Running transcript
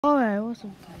Alright, what's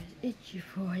up guys? It's your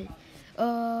boy,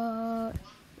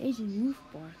 Asian Youth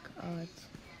Bark. It's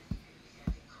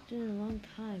been a long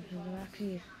time since I've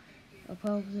actually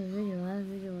uploaded a video. Last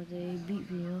video was a beat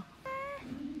video.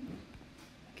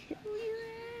 Kill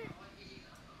you!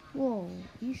 Whoa,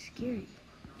 he's scary.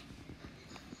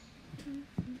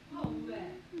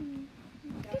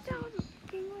 Get out of the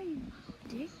fucking way, you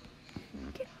dick!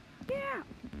 Get out!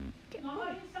 Get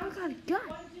out! I got a gun!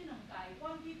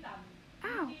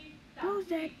 Ow! Who's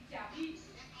that?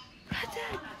 What's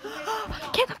that?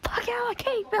 Oh, get the fuck out of my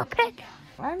cave, Bill Pitt!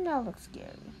 Why does that look scary?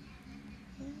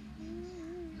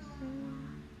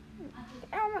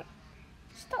 Get out of my...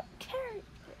 Stop caring!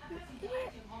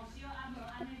 Idiot!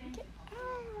 Get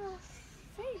out of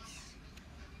my face!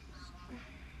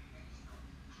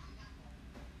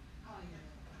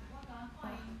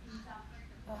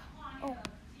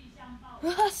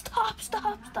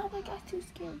 Stop! I got too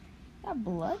scared. That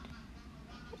blood?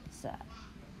 What is that?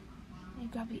 Hey,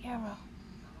 grab the arrow.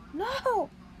 No!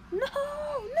 No! Get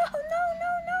out!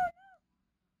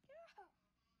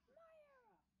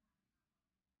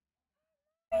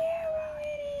 My arrow,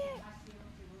 idiot!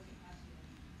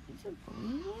 Is it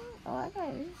bleeding? Oh, that guy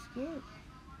is scared.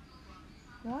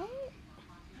 What?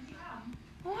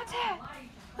 What's that?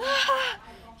 Ah!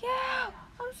 Yeah!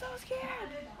 I'm so scared!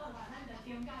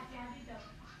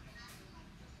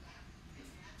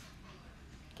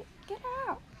 Get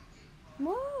out!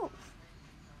 Move!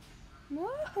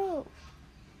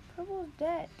 Purple's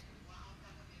dead.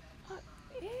 What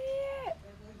idiot!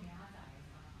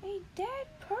 A dead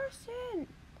person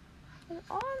is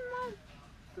on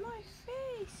my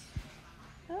face.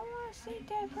 I don't want to see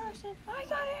dead person. I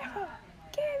got arrow!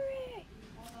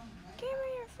 Give me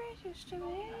your face, you stupid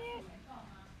idiot!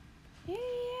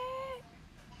 Idiot!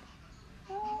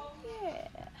 Oh yeah!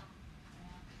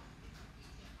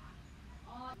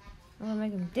 I'm gonna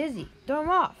make him dizzy. Throw him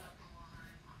off!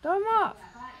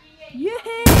 Yeah!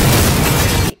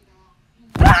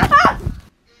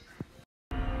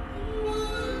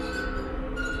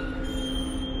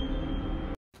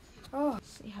 Oh,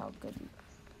 see how good you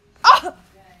are.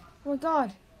 Oh my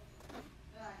god!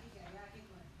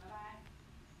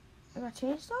 I got a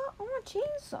chainsaw? I want a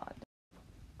chainsaw.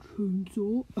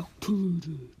 Chainsaw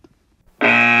activated.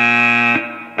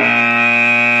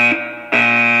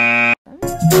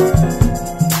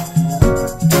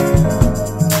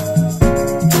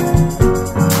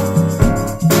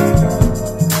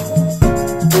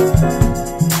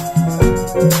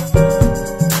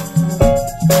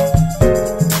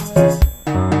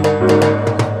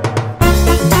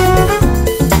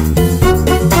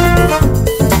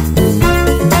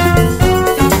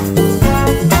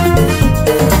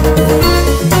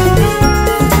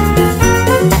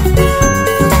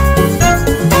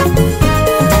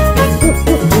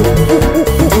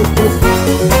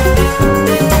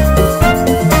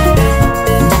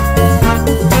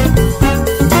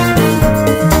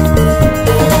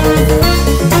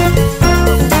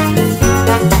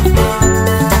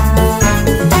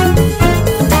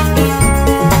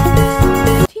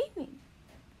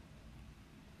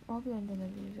 I'll be on the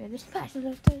video. This passion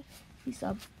left. Peace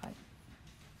up. Bye.